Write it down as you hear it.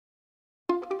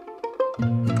Listen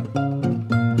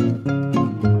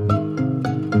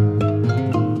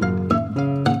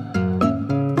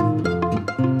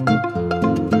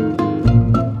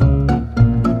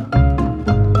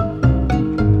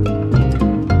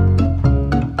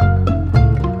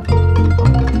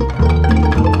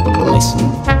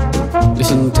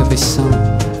to this song.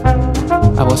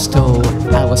 I was told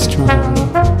I was strong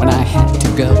when I had to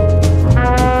go.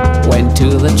 Went to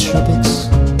the tropics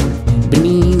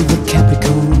beneath the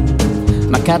Capricorn.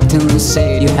 My captain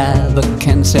said you have a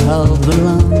cancer of the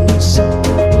lungs.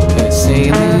 They say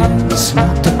a man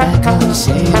smoke tobacco.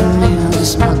 Say a man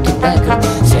smoke tobacco.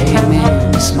 Say a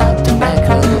man smoke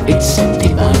tobacco. It's a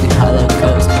divine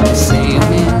holocaust. They say a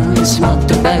man smoke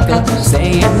tobacco.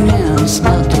 Say a man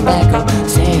smoke tobacco.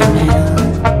 Say a man.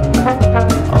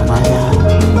 Oh my love.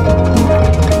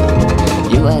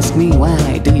 You ask me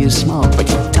why do you smoke, but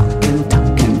you talk and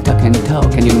talk and talk and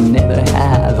talk, and you never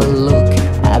have a look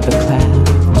at the clouds.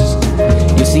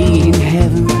 You see in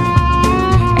heaven,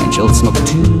 angels smoke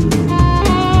too.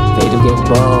 They do get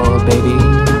bored, baby,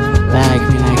 like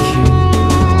me, like you.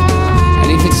 And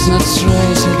if it's not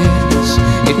stress, I guess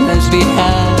it must be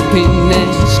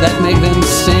happiness that make them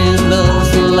sing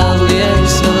those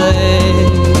loveliest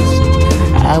ways.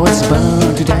 I was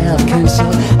born to die of cancer.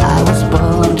 I was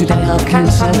born to die of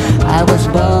cancer. I was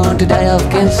born to die of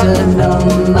cancer. No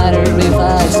matter if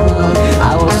I smoke.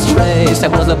 I was raised, I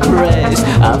was oppressed.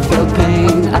 I felt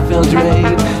pain, I felt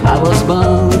rape. I was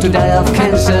born to die of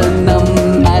cancer. No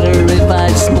matter if I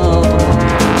smoke.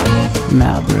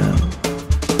 Marlboro,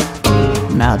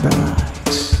 Marlboro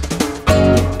Lights,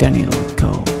 Daniel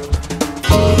Gold,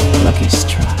 Lucky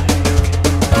Strike,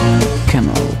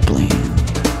 Camel Blend,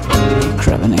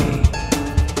 Cravenade,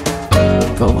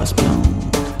 Gold was blown.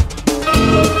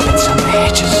 It's on the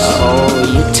edges. Oh,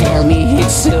 you tell me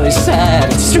it's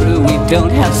suicide. It's true, we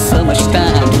don't have so much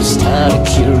time to start a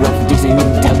cure of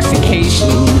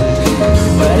disintoxication.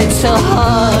 But it's so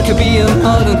hard to be a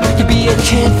modern, to be a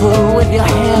careful with your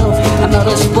health. I'm not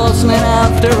a sportsman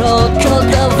after all,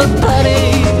 cult of the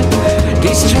body.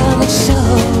 Destroy the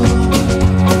soul,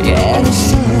 yeah, the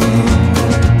soul.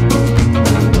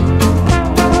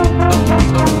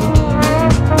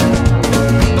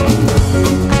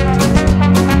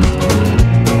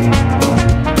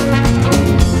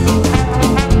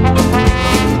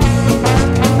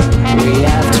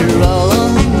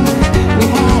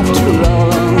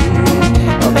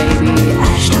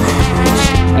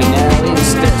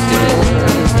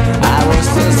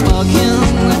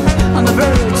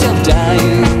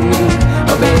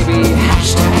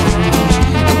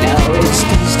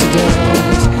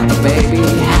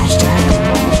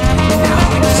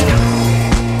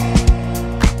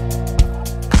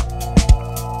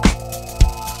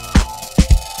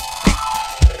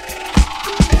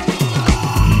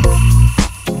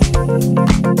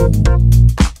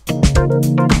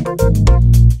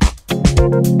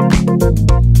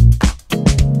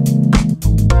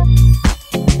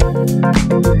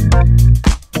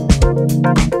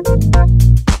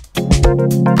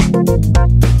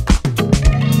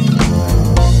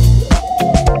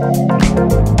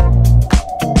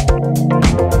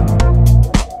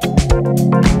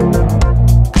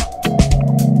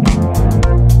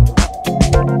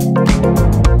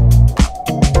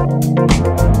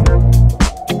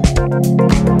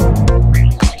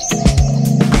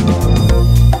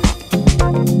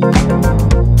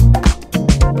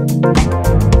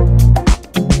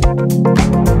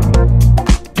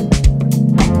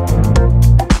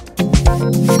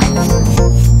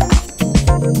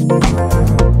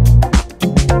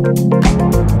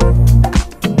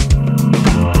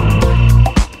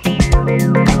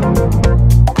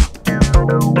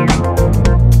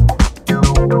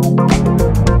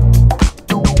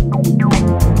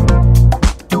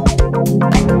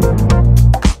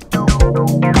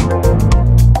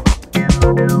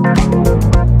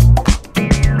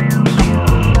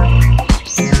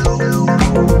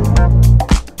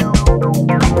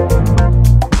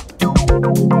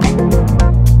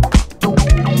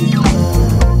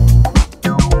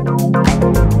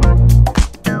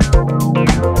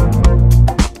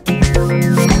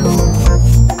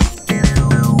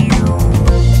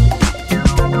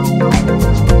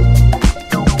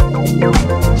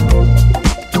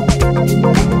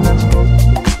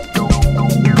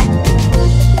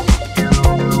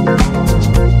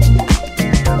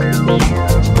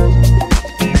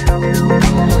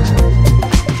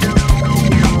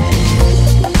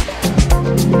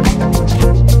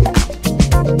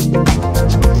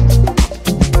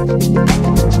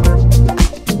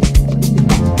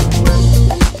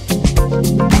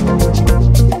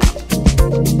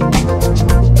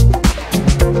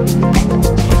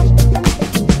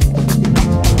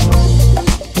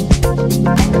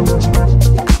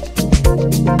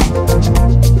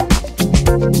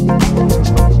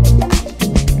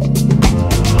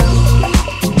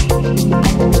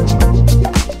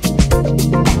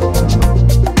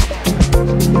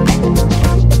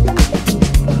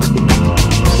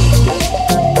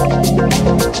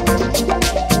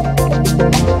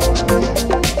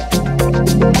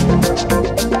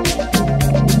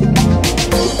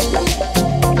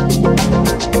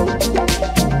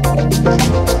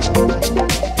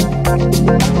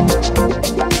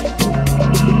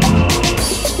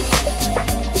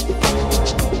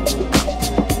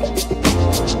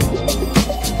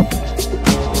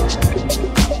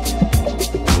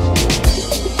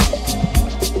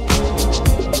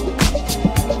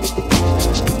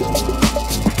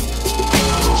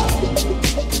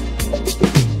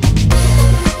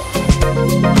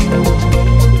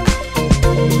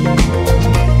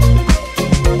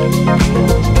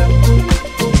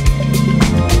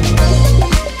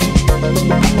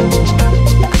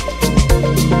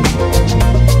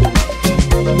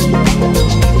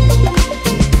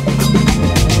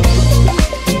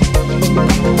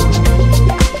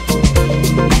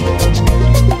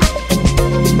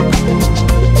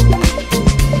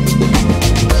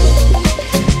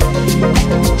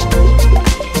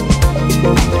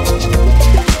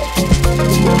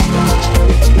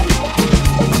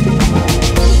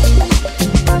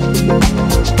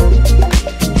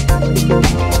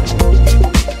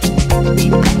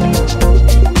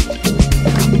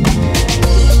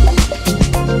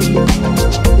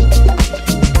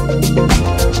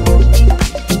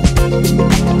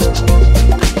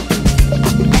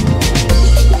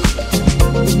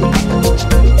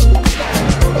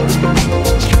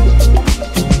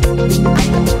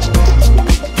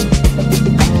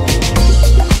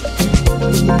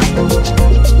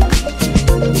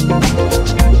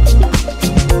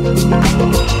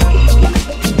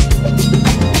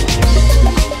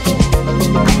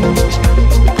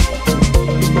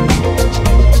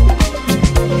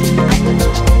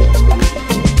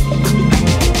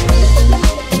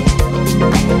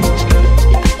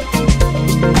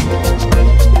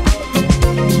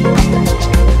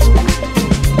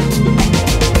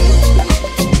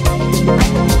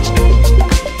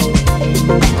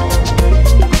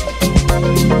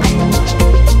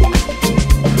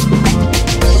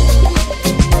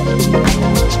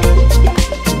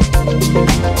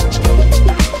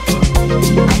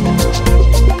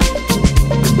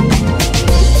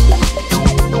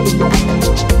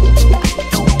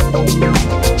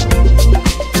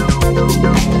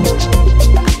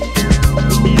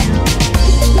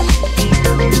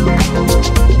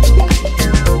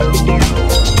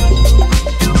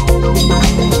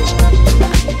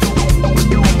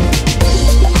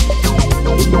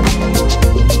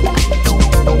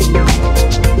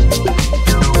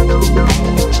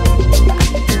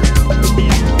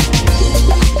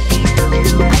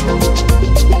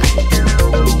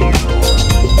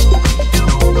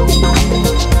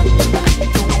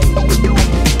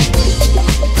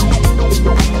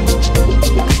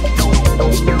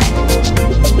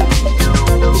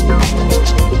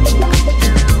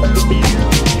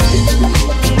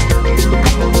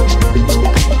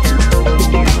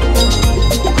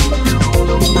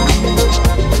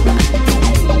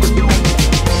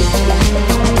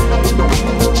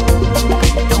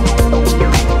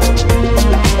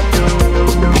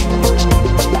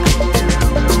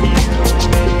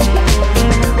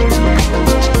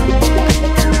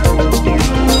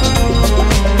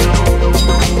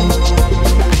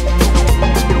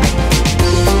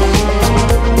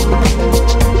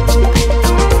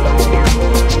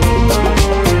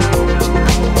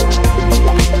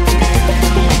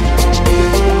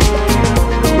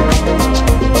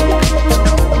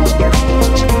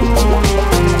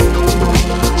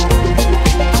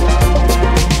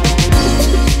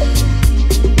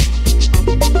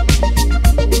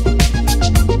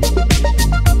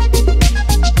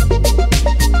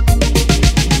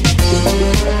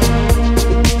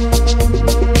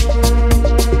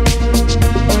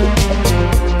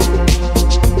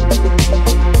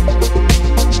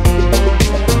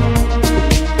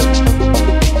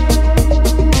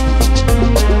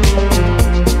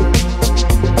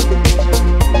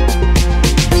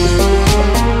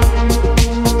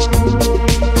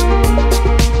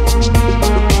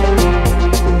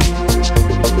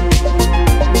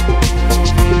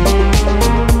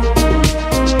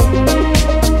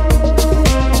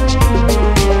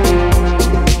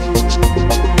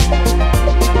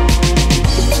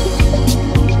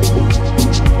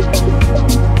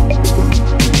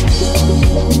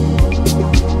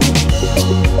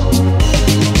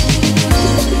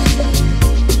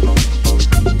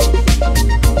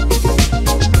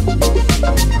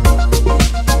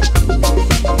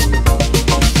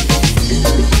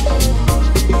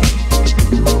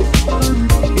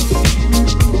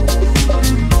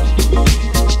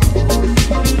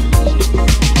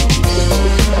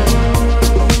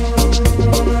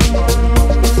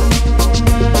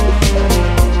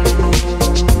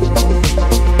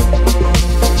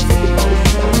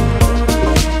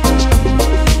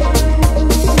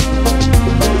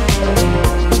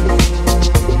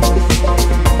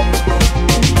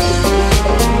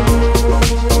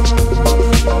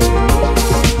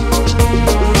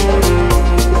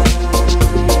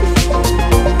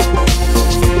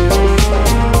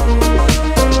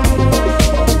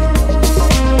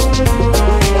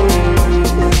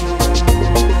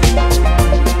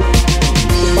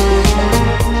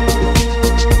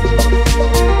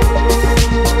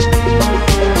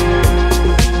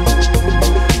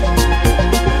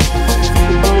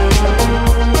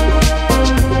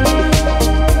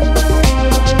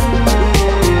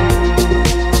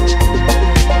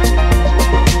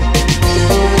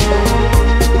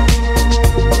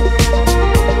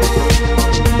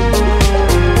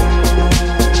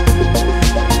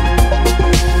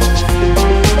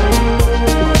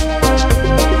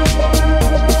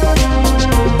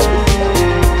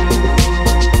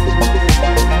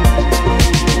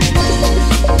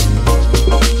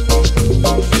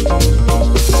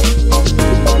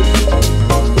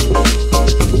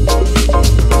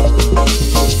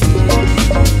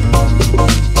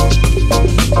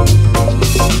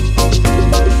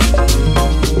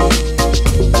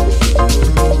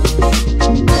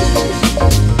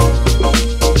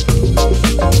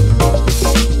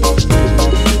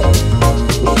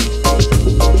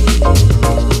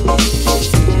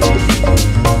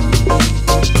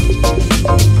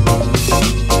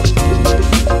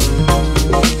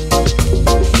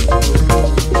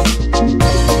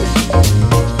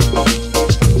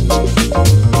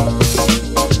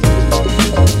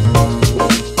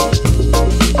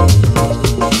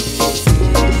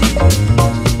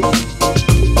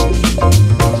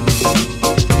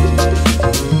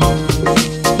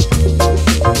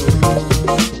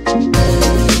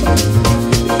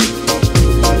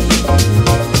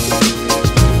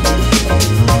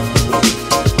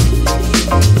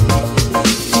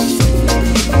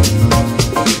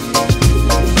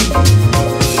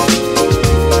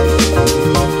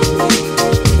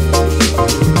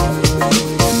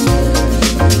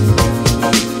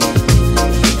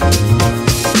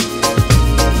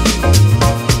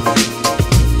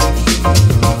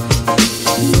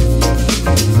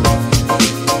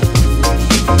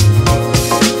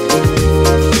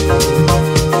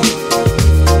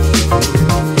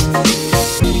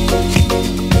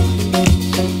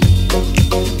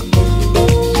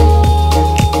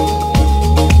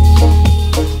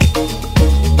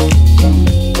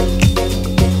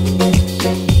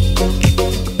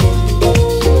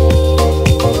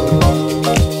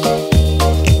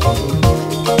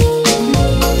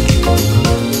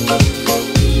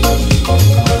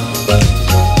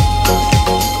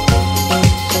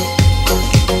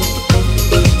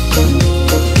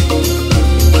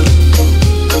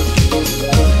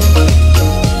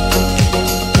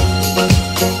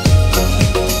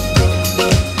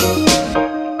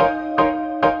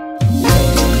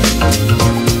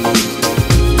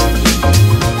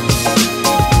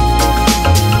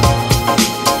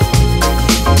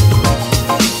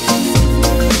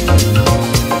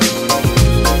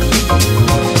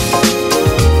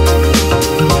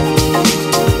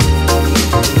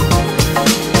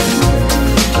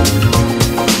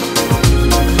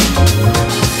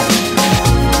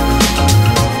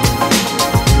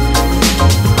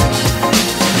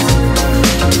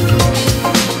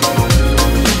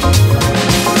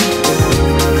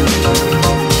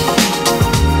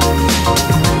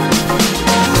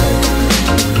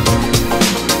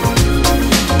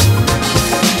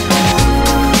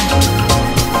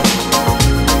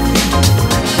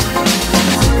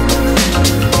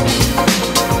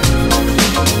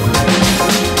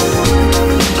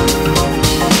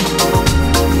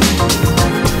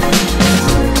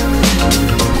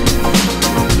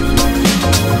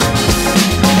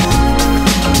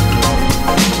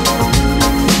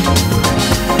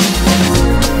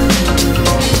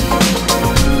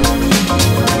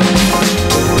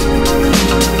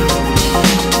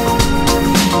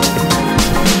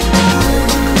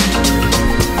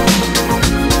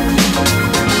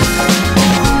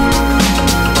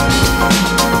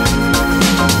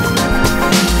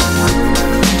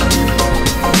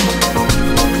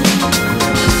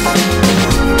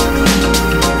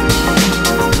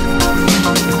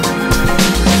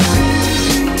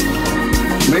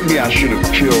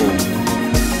 killed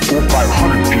 400 or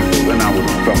 500 people, then I would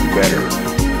have felt better.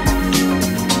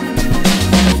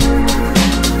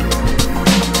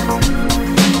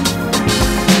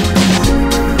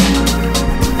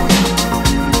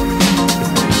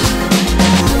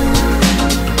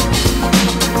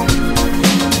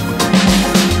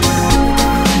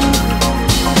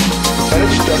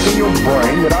 In your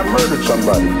brain that I murdered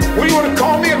somebody. What do you want to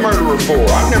call me a murderer for?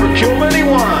 I've never killed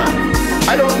anyone.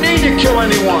 I don't need to kill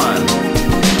anyone.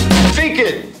 Think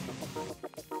it.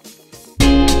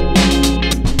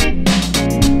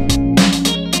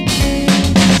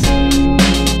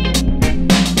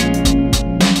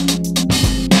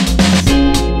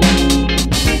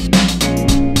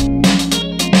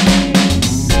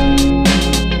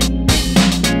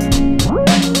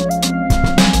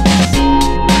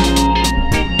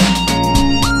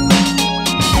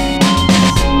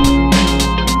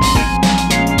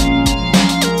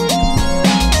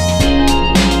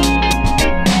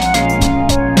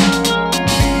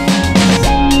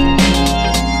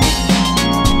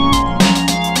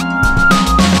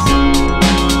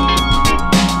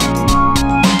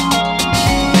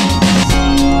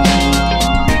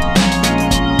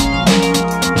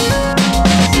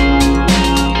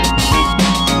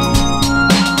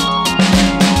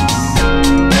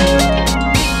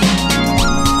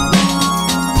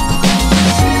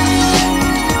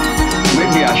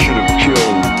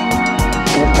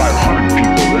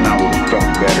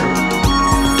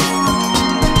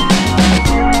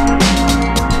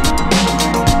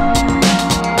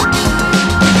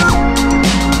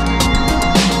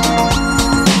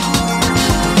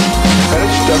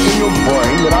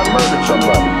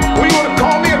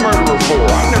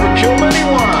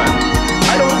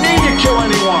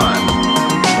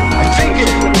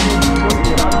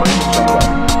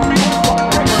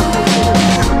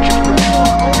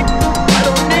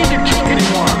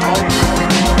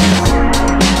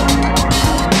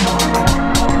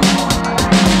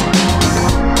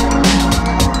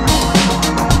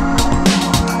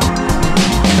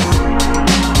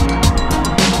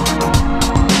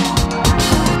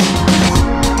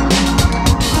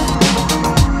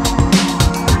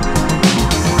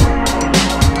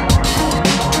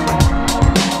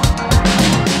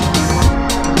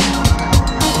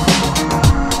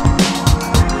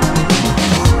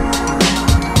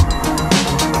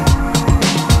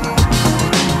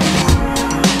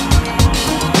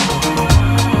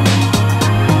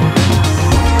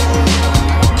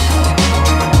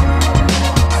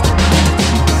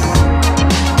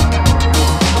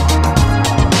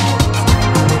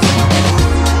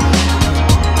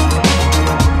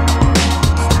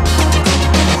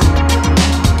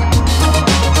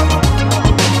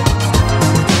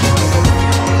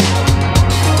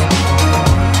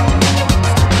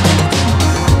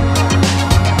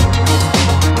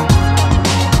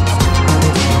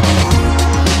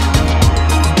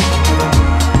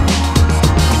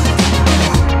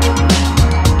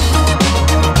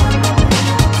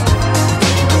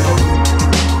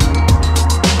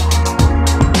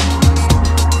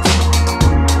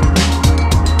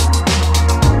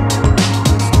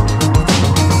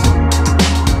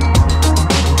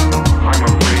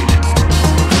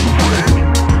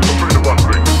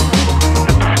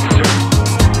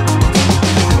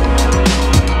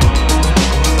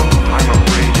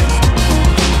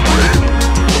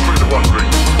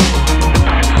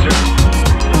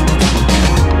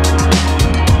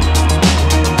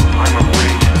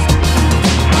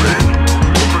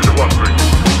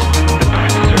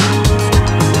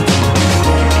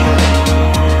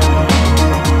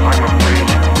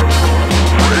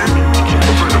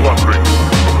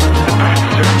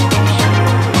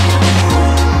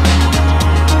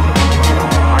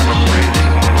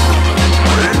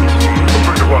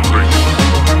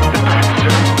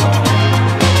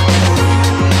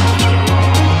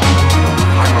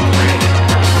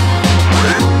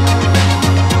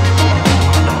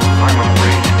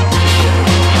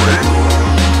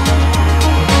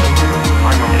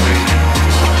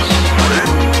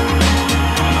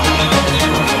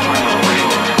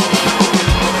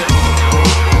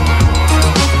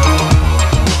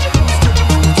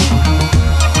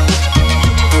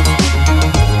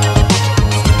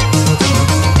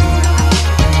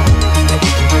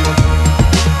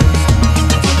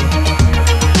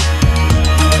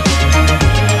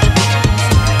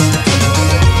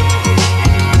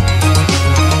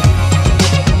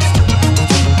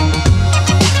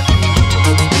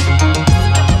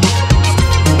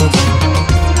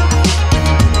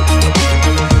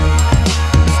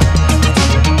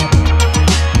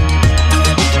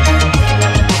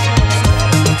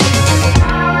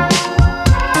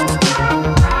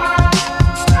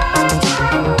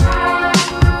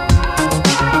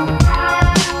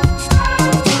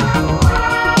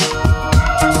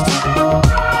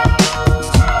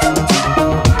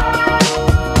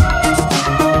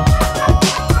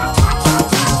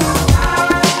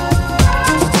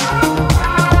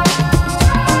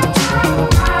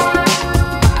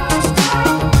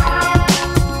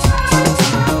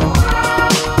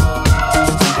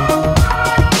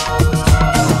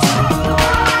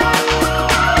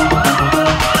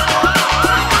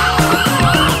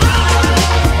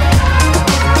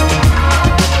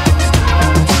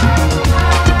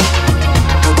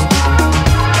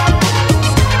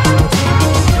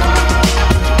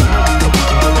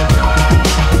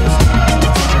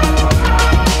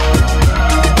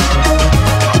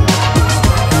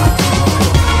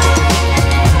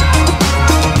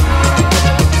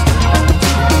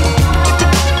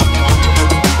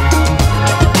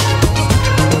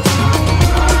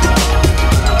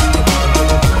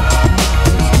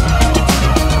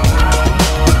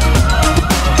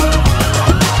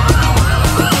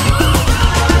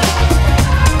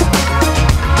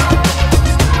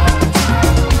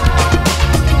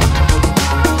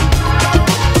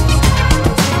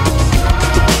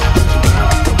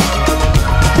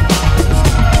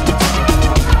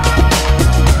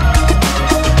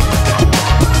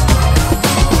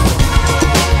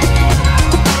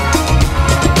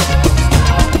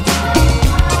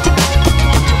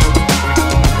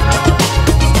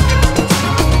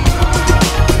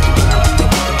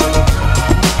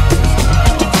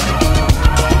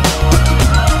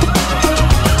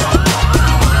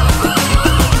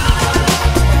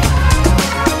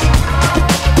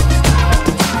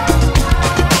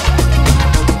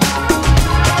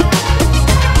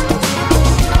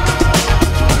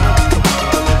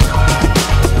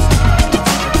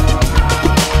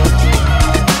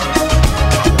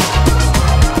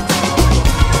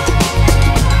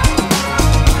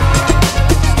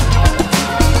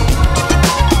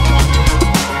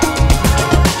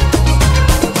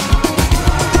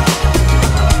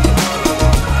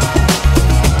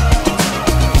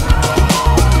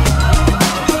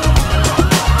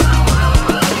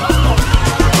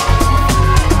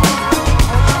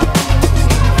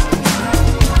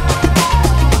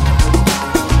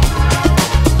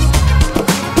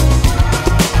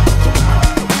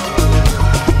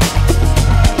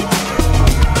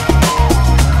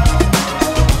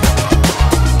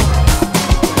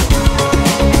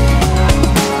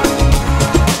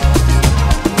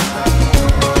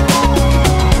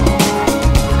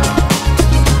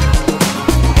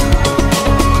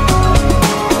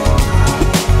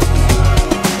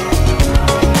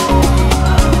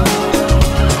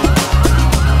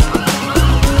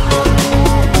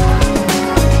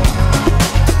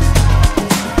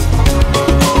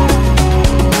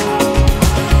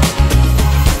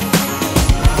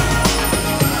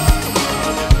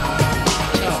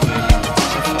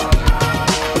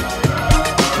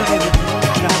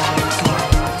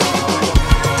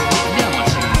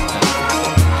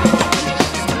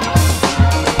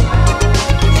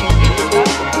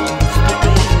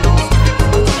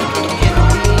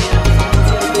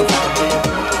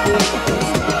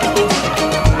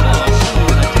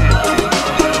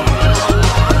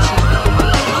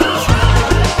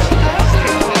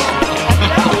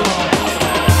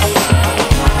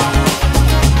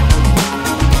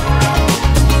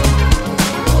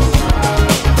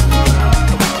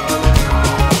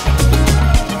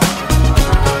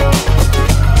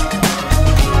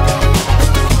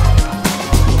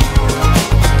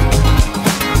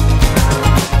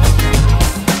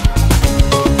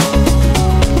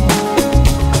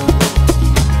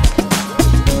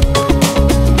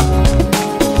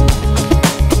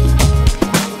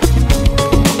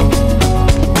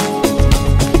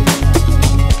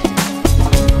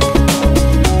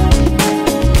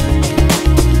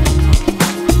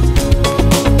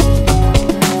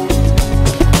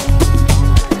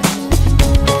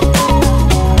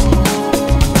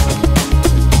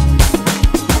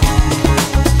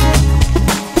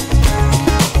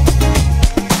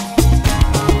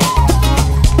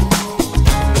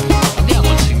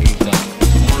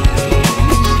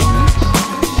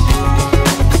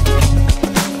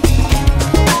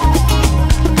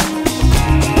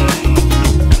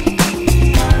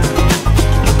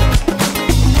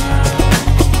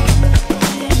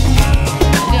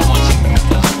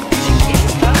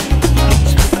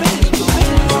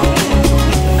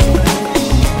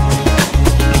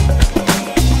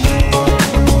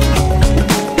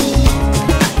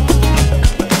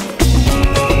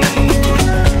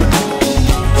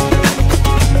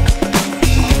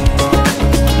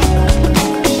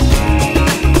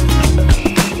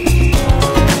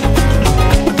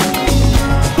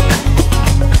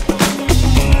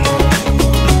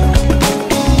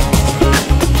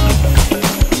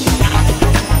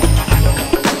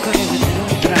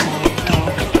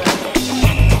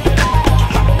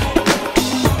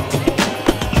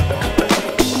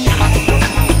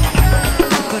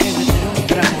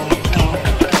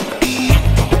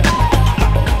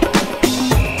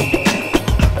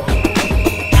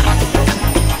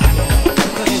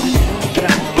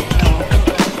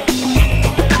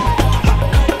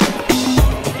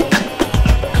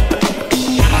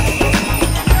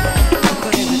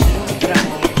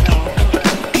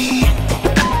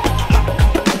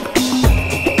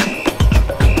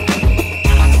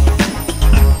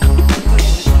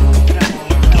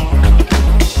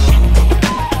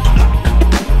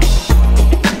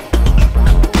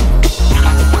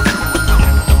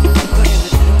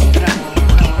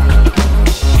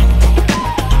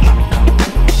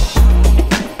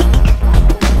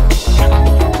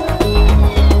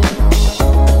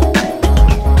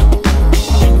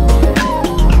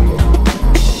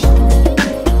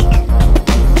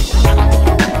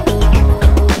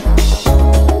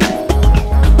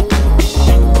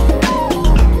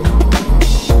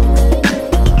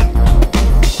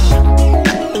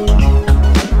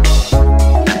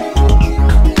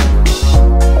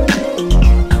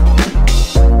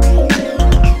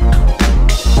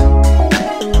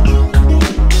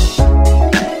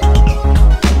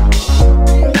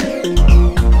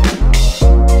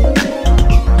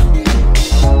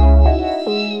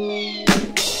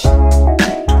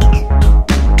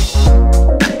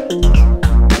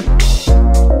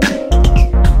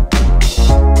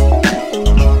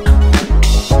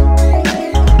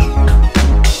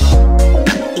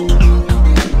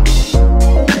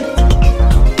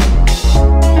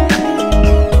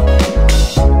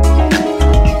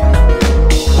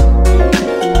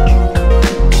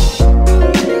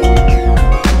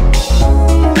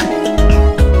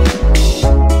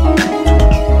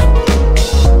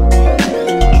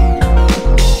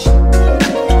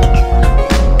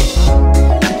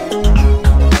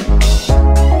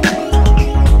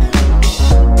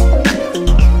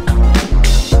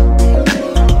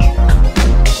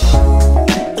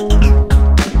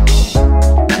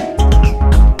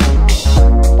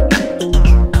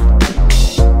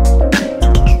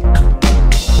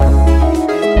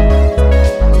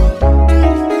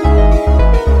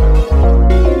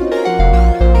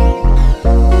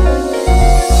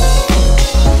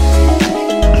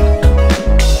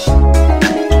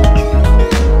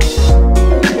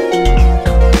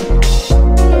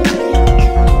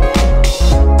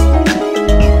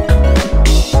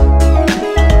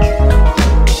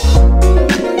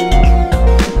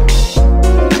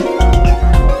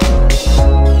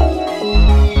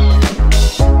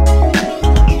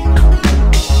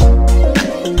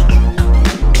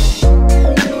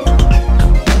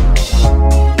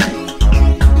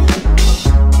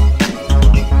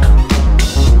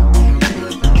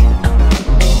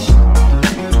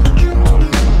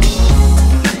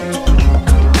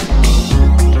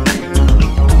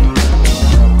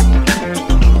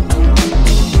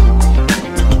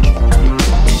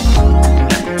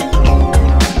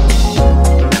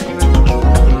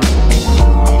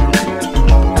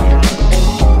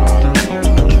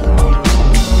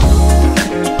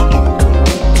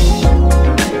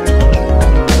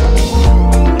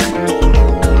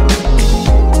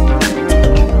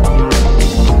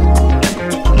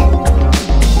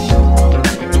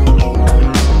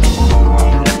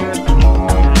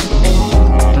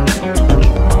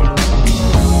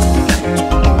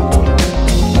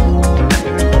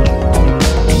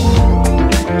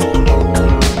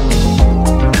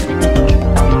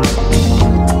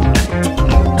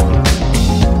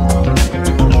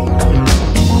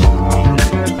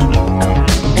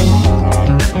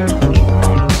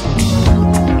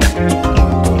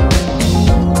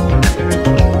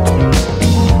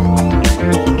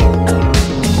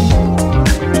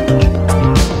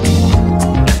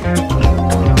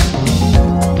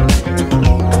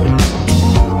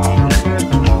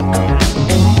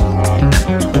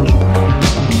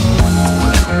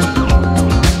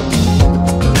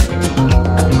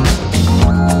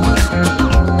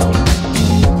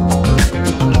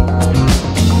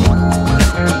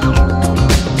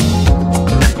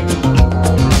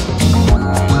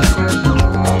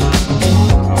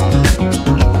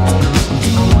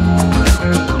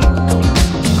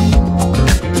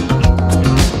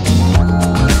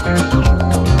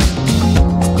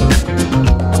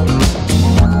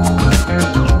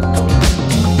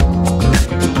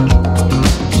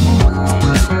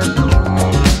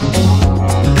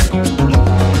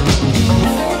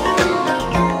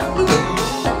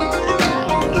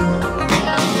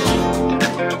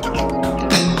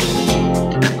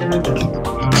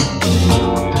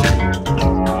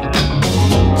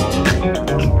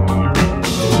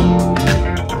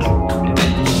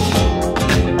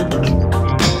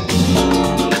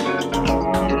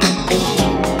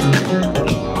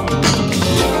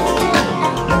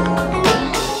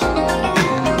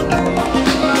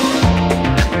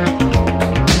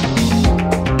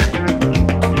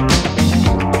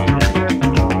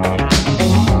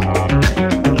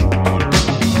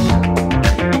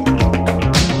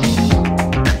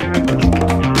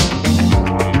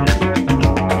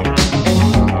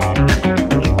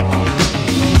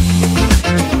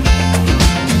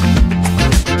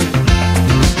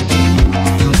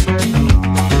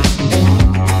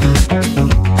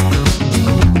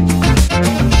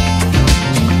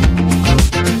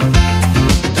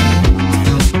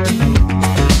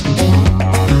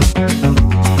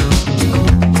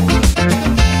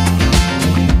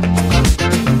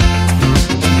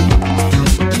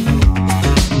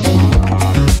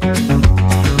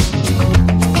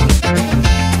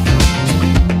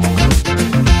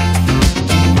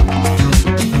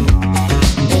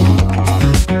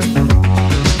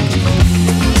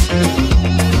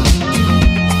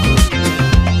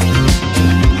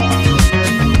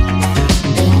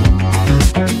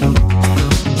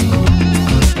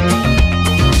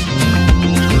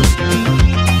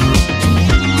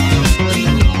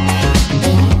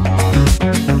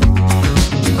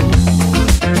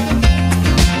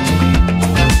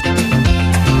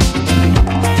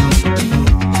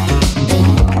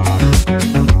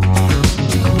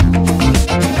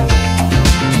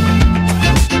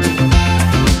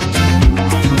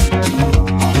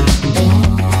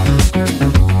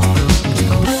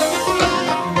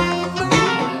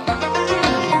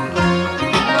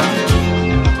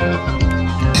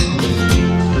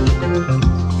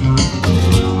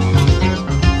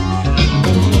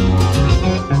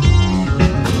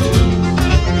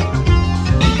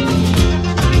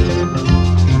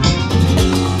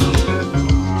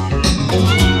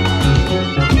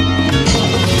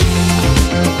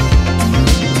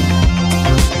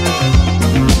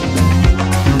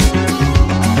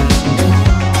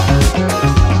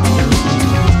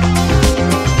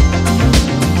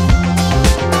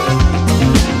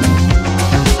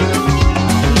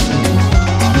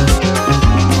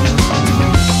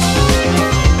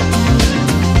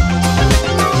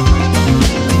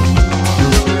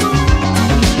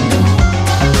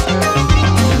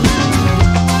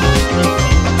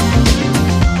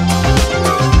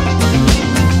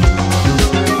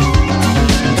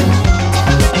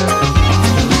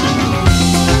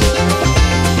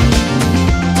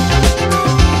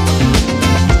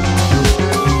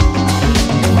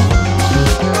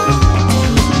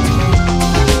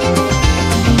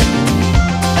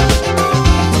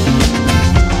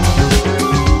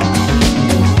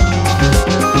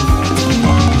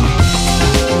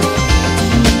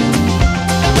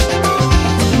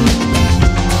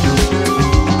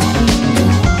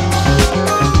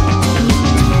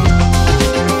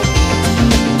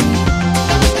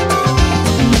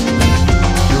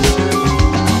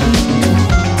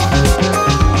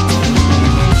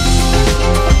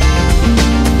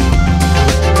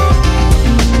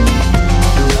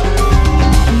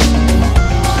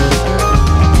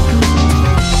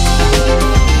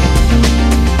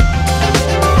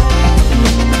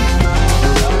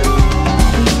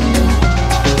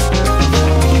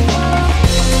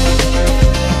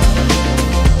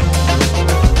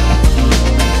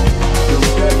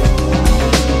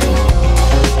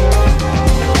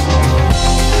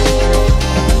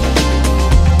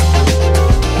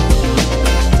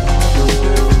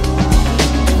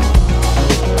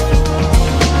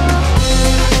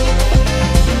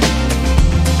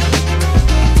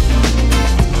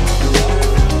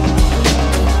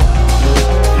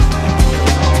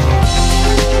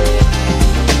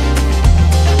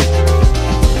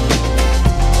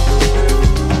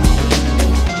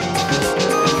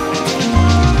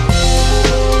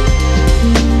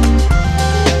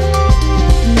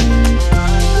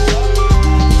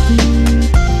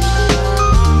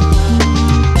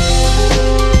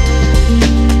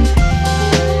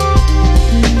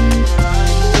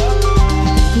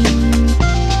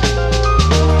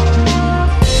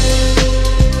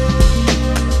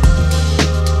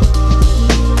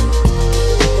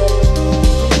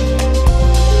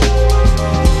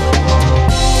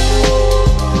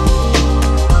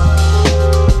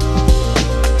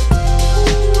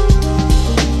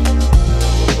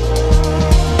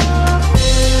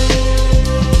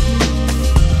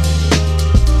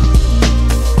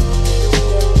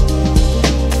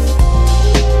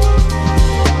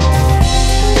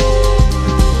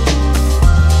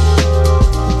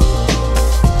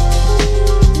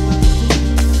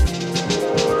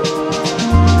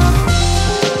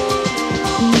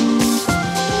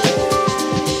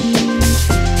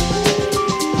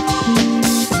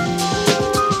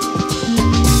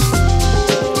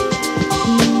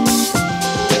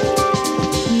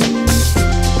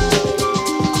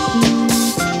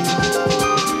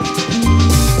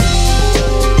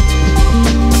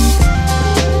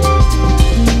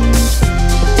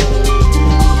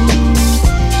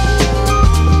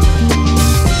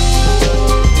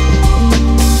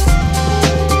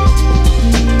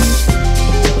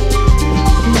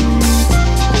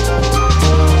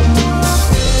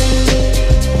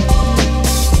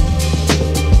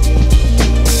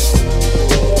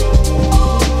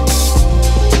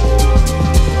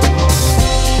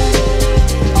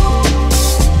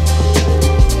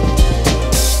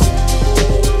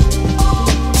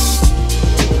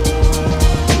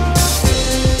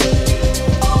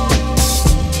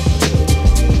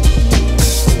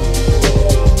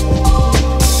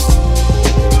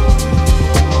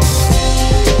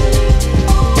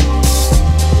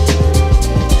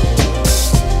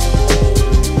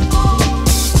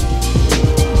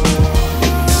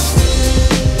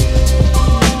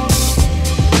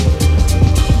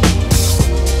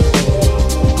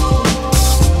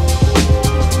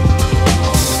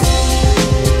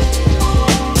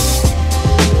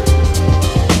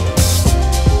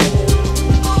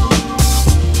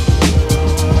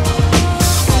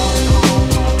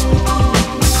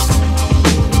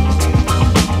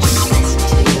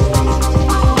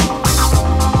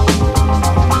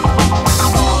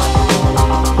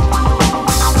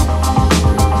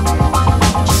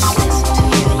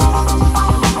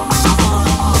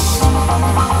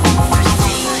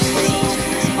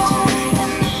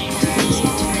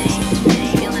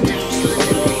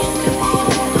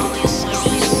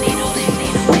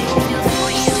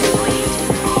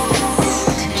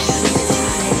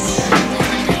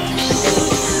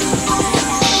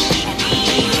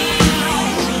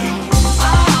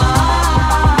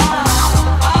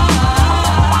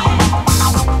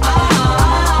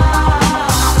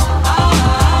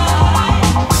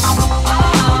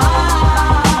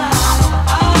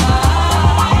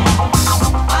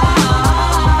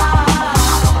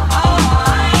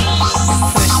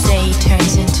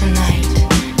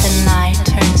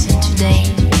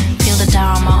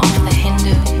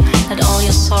 do. Let all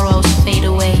your sorrows fade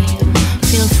away.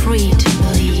 Feel free to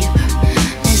believe.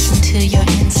 Listen to your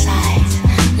inside.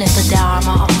 Let the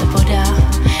Dharma of the Buddha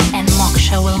and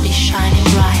Moksha will be shining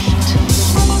bright.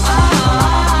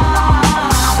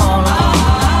 All along,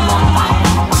 one by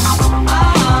one.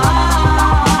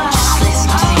 Just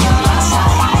listen to your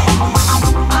inside.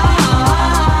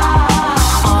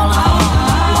 All along,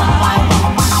 one by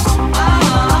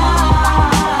one.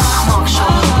 Moksha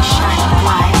will be shining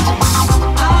bright.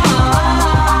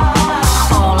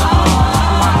 All along,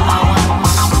 one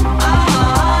by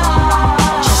one.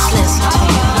 Just listen to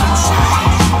your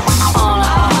inside. All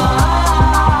along,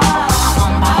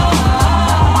 one by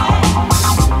one.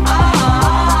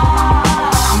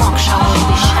 Moksha will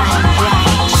be shining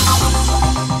bright.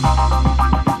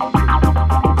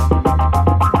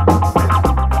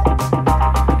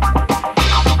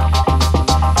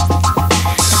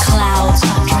 The clouds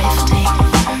are drifting,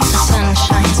 the sun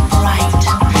shines bright.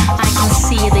 I can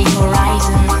see the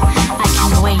horizon, I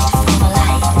can wait for the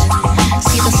light.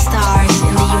 See the stars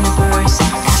in the universe,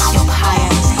 Cassiopeia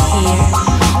is here.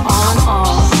 All in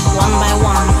all, one by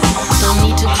one, don't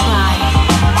need to cry,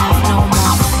 have no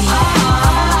more fear.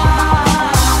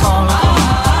 All along,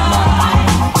 one by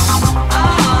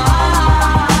one.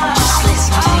 Just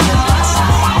listen to your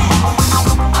inside.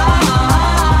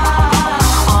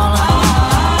 All along,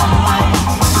 one by one.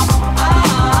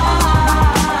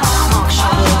 Moksha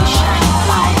will be shining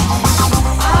bright.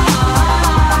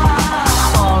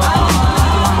 All along,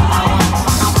 one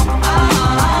by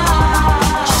one.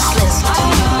 Just listen to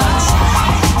your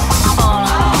inside. All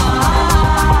along,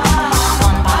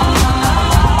 one by one.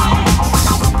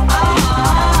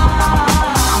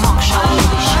 Moksha will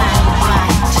be shining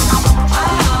bright.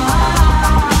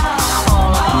 All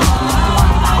along,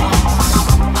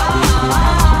 one by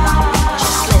one.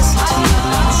 Just listen to your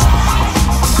inside.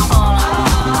 All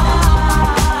along,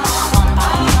 one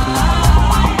by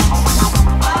one.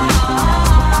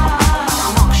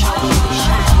 Moksha will be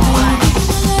shining bright.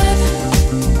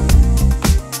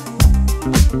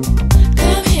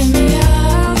 Come hear me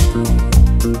out.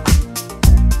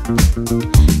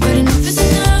 But enough is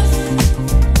enough.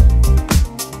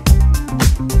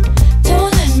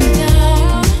 Don't let me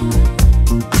down.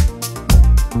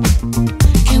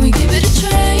 Can we give it a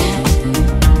try?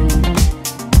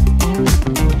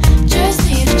 Just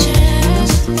need a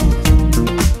chance.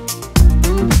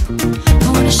 I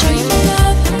wanna show you my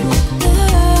love.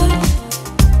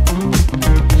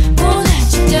 Won't let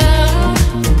you down.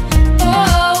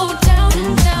 Oh, down,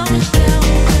 down, down.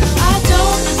 I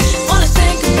don't wanna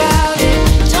think about it.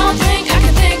 Don't think I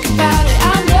can think about it.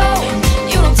 I know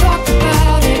you don't talk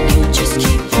about it. You just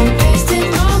keep on wasting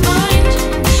my mind.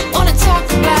 Wanna talk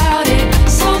about it.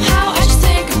 Somehow I just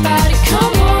think about it.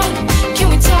 Come on, can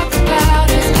we talk about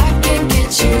it? I can get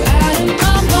you out of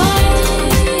my mind.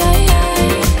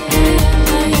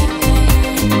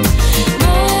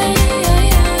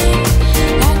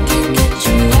 I can get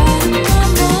you out of my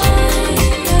mind.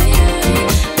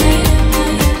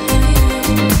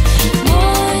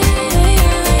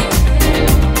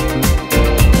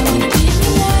 I wanna be in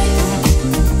your life,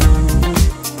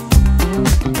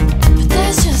 but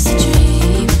that's just a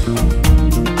dream.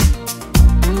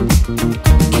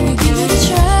 Can we give it a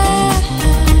try?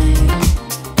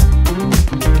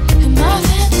 In my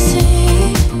fantasy,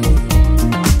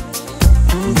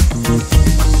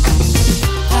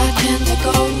 I can't let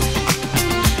go.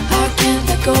 I can't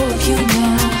let go of you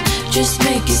now. Just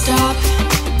make it stop.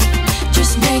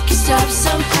 Just make it stop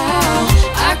somehow.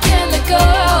 I can't let go.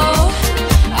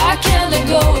 I can't let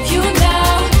go of you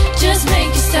now. Just make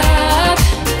it stop.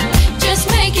 Just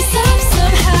make it stop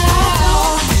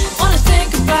somehow. Wanna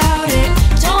think about it.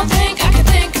 Don't think I can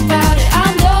think about it. I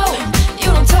know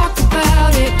you don't talk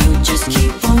about it. You just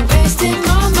keep on wasting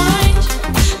my mind.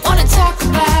 Wanna talk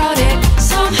about it.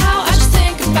 Somehow I just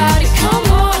think about it. Come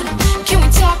on, can we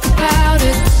talk about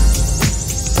it?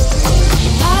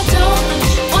 I don't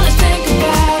wanna think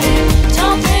about it.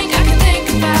 Don't think I can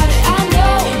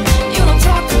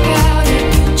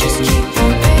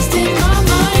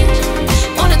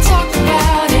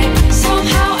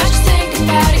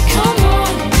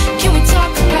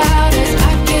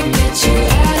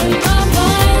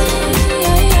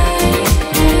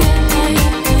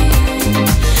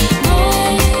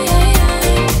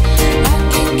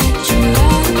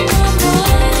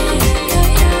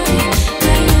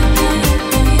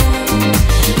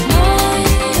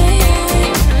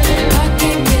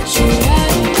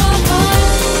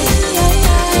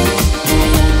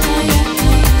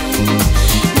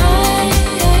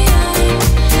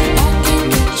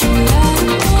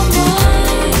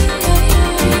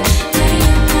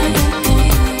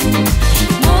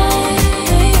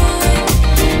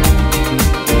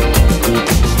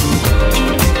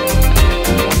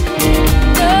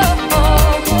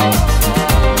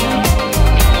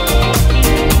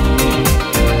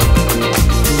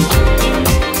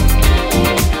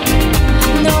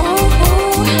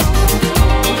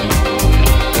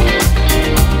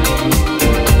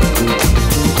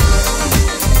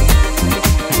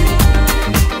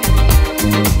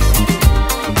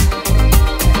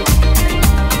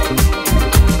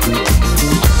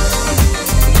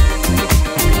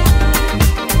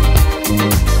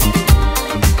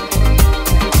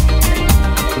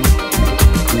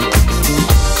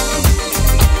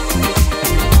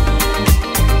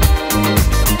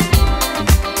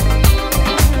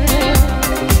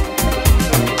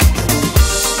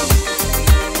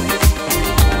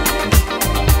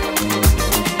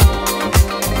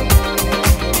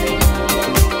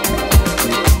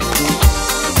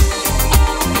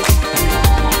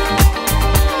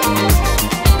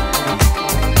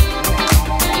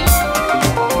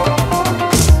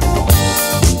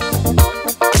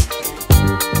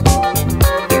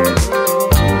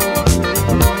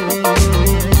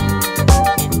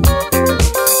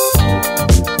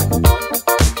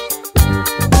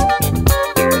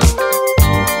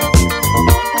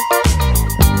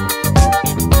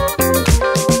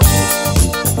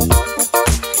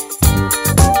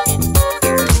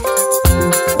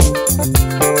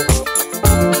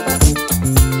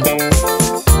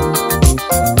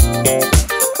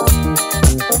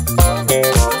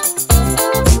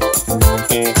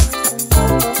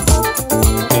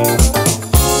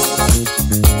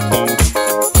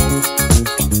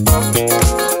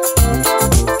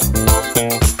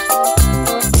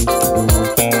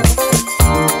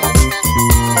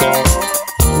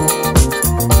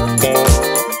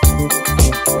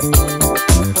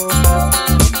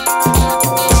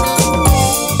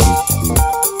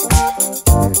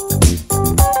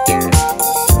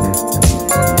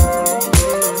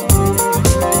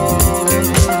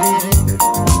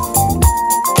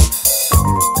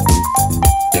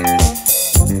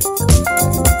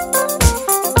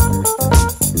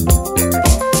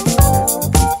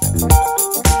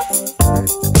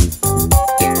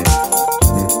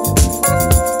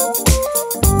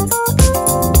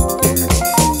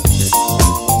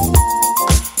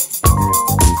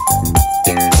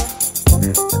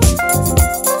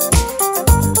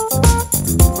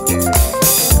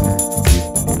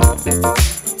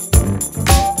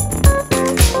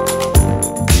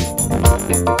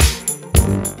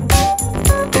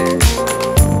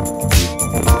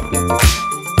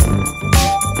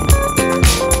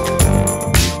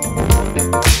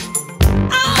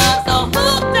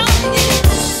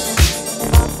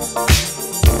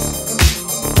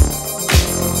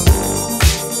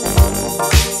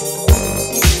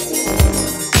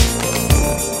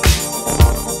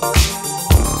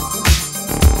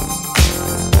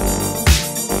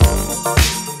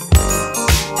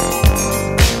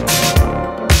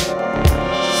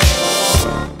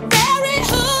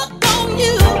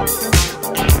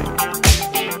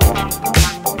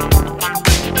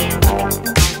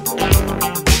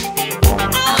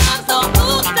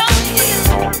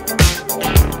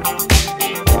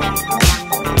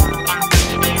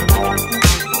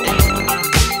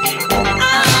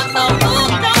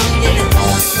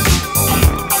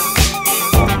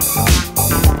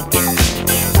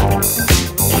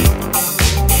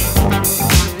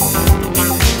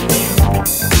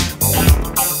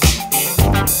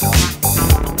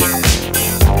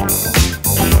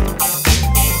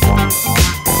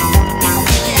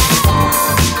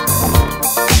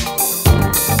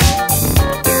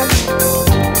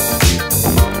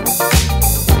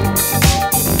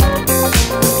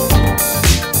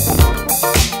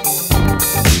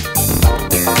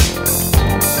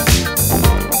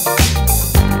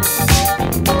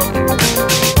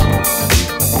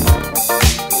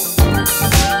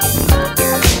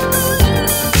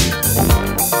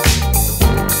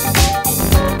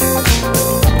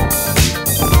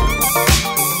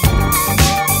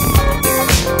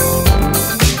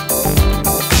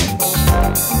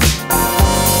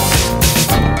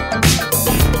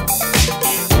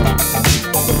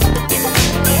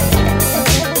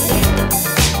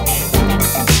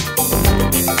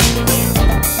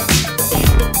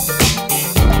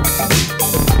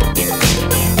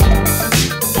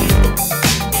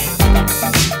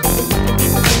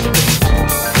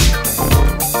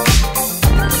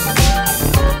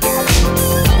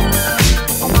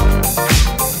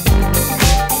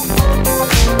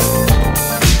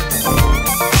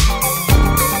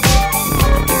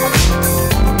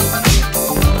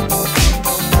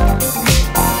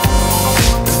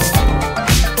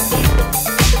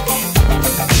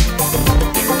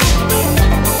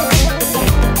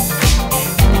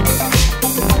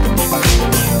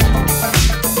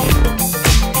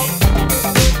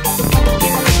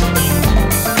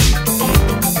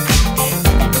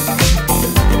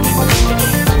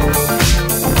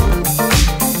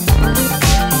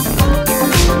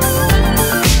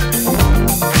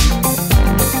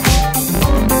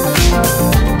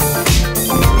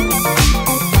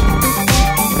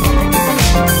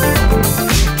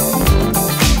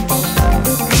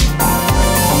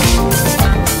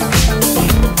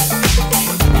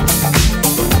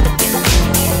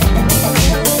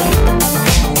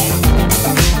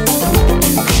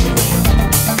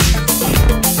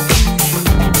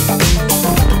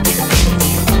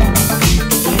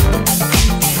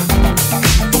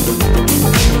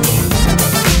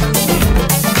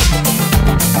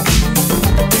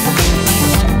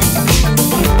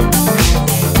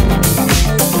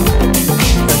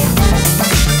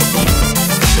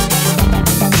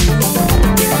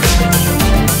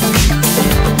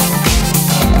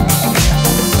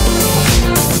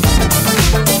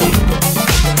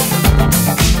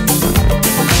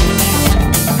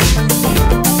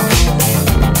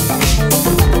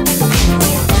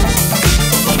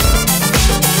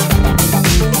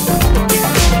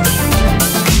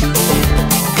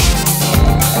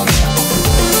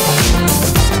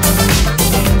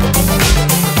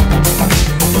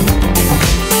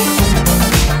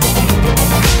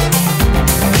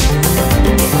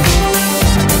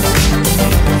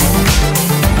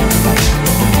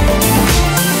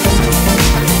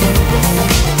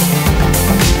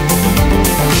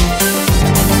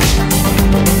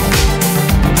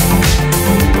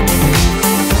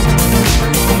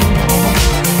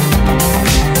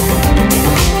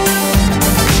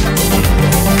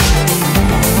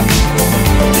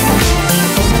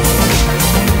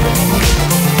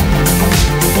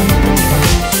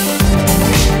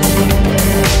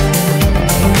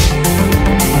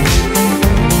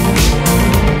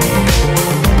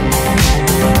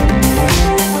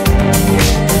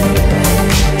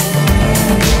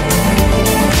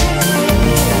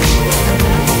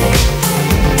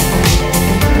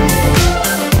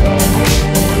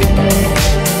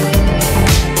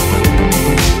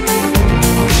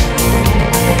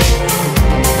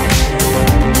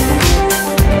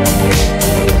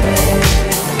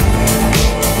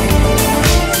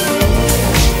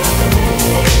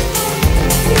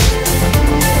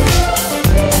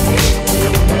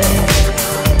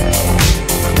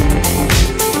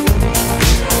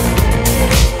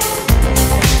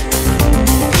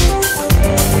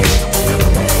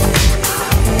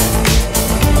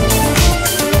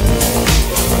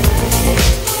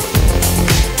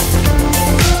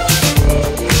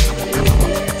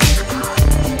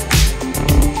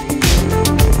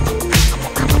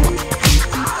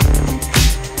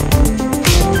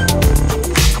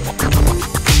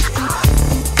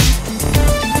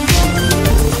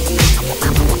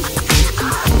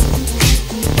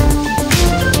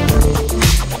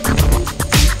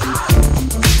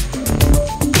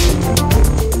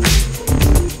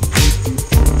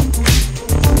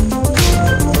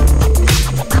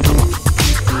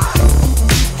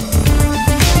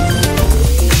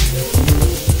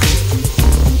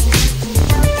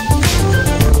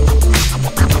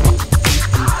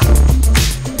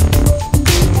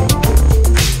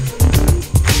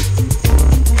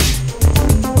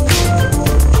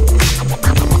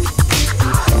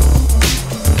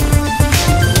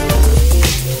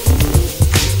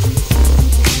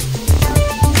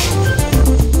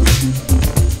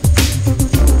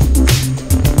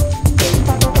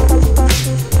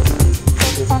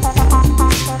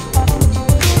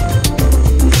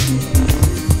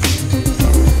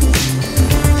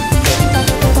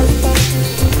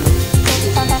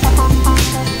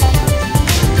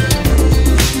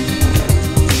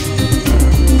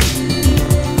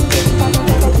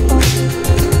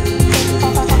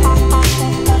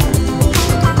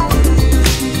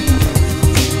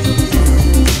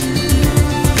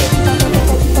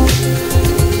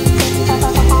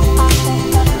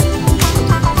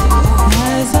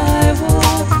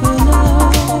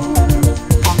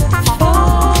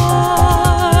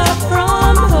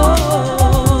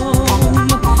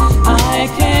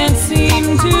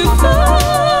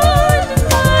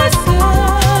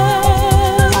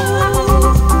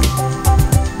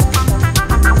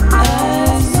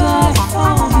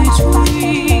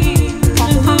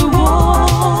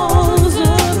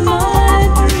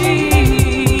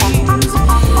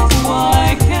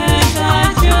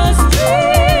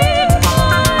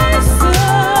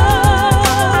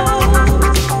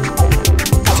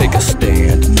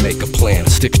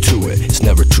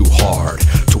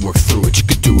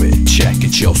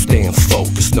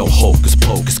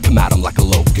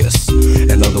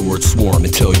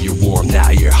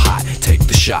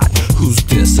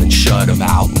shut them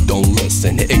out and don't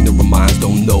listen. Ignorant minds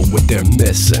don't know what they're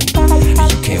missing.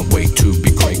 You can't wait to be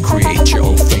great, create your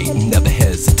own fate. Never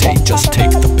hesitate, just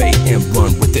take the bait and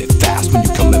run with it fast. When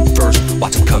you come in first,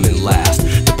 watch them come in last.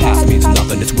 The past means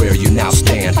nothing, it's where you now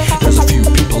stand. There's a few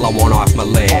people I want off my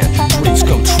land. Dreams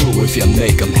come true if you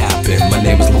make them happen. My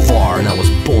name is LeVar and I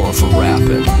was born for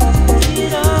rapping.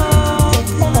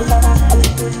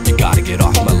 You gotta get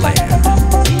off my land.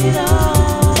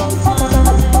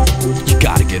 You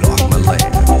gotta get off my land.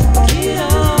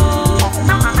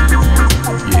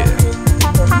 Yeah.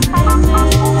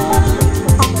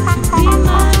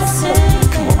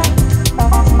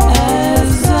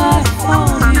 As I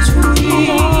fall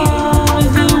between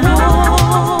the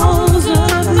walls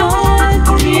of my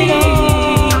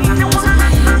dreams,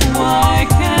 why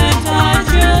can't I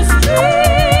just be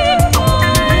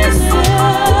myself?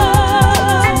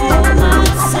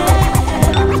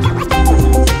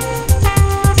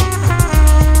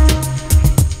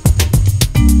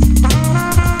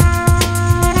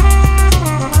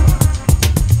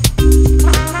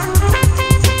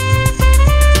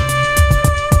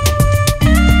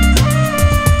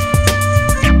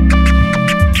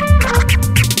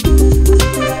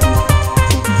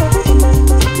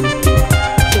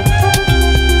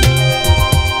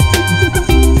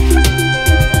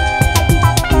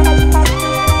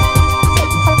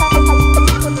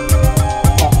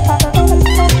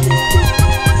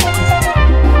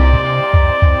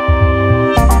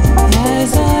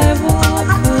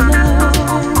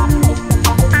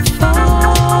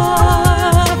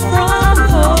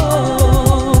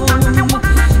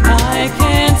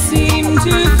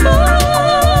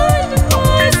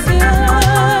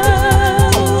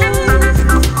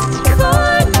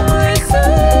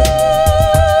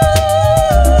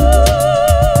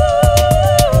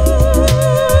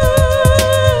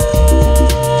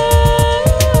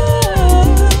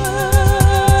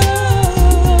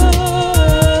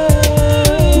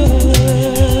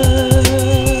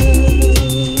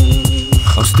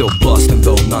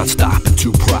 Non-stop and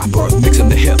too proper, mixing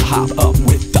the hip-hop up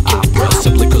with the opera.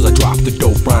 Simply cause I dropped the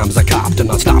dope rhymes I copped, and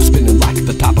I stop spinning like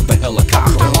the top of a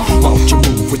helicopter. Won't you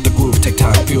move with the groove, take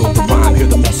time, feel the rhyme, hear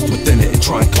the message within it, and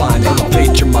try and climb,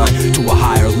 elevate your mind to a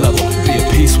higher level. Be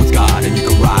at peace with God and you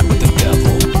can ride with the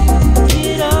devil.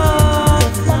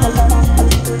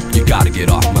 You gotta get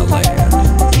off my land.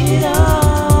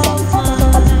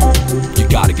 You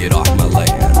gotta get off my land.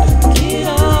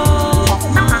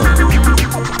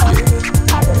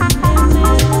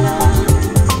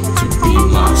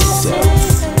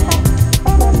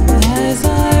 As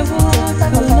I walk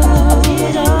alone,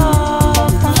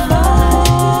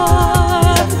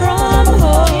 far from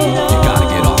home, you gotta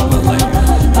get off my land.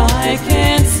 I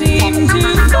can't seem to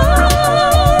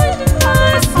find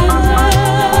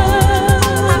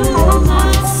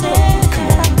myself.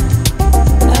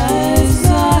 As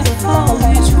I fall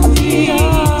between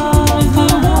the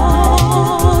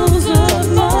walls of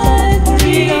my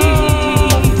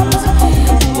dreams,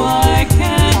 why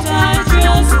can't I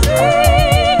just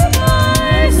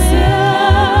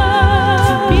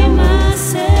be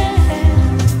myself?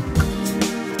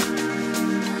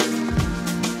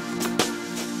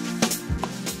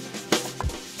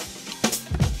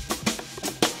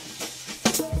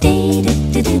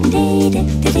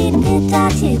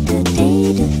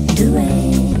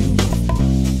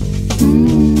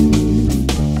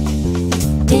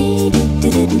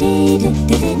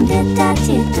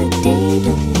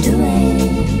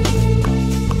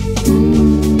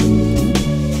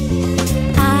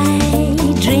 I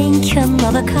drink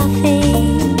another coffee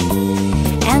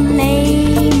and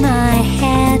lay my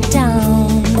head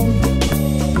down.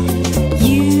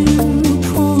 You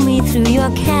pull me through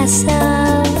your castle,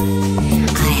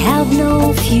 I have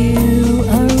no view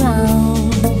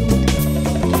around.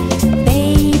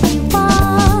 Baby,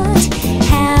 what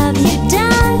have you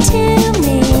done to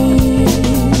me?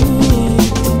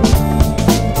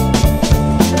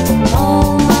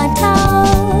 All my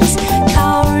doubts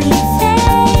cowardly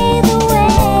fade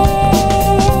away.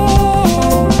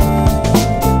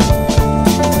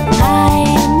 I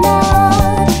am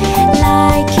not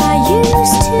like I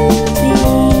used to be.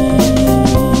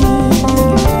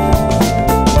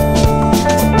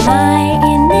 My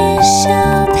initial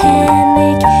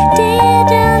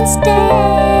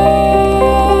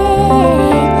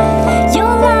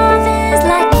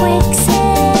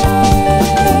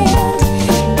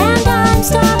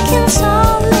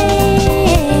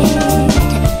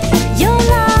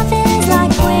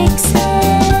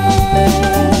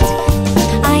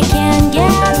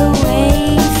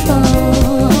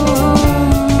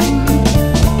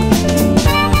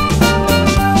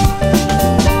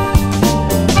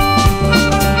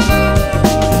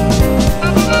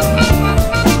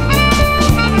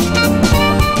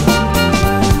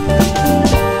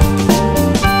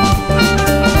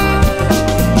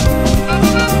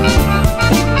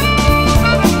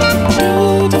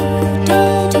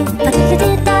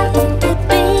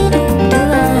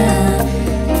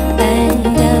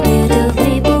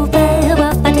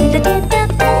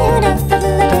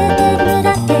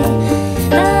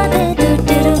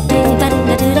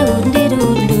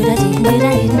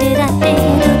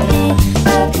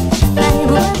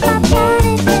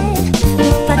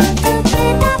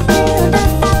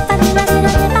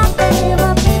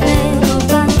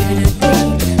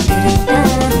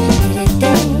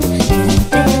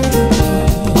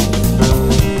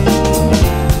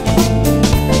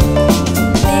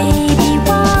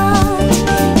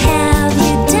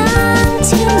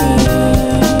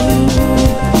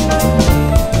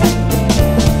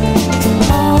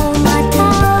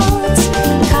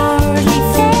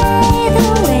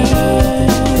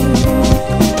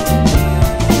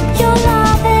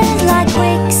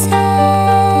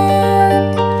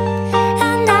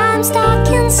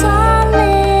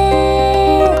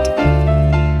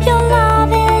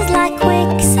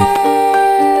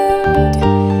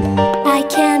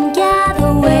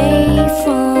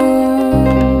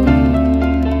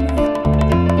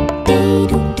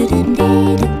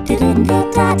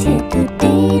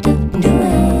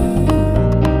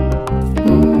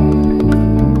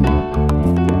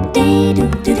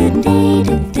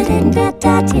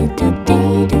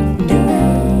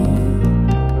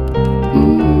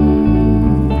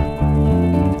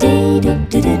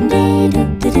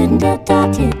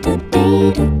da